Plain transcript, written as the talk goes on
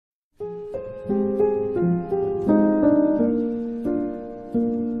All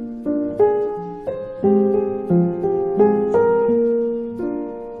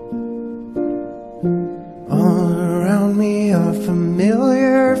around me are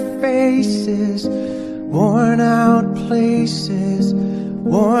familiar faces, worn out places,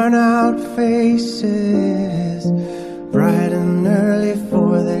 worn out faces, bright and early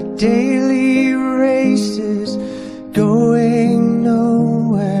for their daily races, going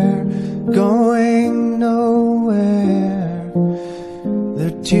nowhere, going nowhere.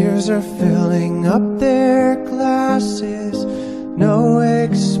 Their tears are filling up their glasses, no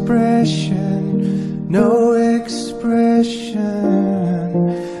expression, no expression.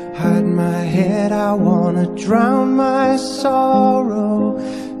 Hide my head, I wanna drown my sorrow.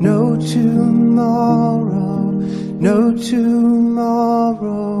 No tomorrow, no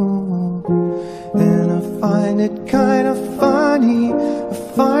tomorrow. And I find it kinda funny, I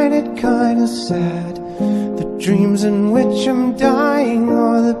find it kinda sad. The dreams in which I'm dying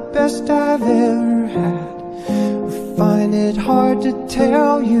are the best I've ever had. I find it hard to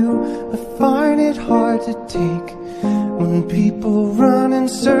tell you, I find it hard to take. When people run in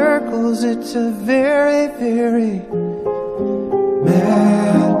circles, it's a very, very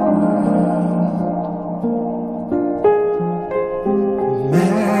mad world.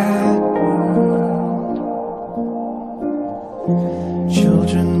 Mad world.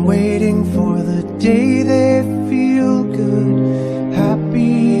 Children waiting for the day they feel good.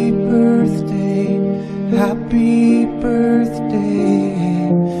 Happy birthday, happy birthday.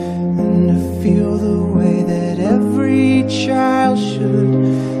 And to feel the way that every child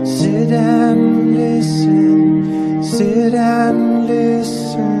should sit and listen, sit and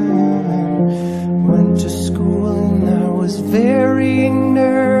listen. Went to school and I was very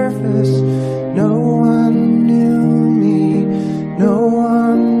nervous. No one knew me, no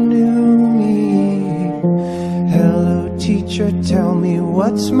one knew me. Hello teacher, tell me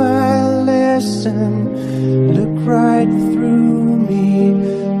what's my lesson. Look right through me,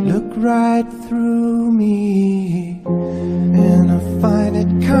 look right through me. And I find it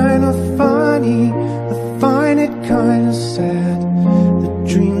kinda funny, I find it kinda sad. The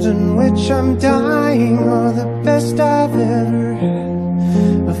dreams in which I'm dying are the best I've ever had.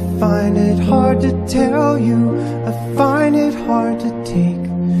 I find it hard to tell you, I find it hard to take.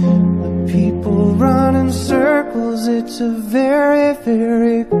 The people run in circles, it's a very,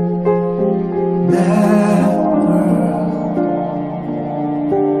 very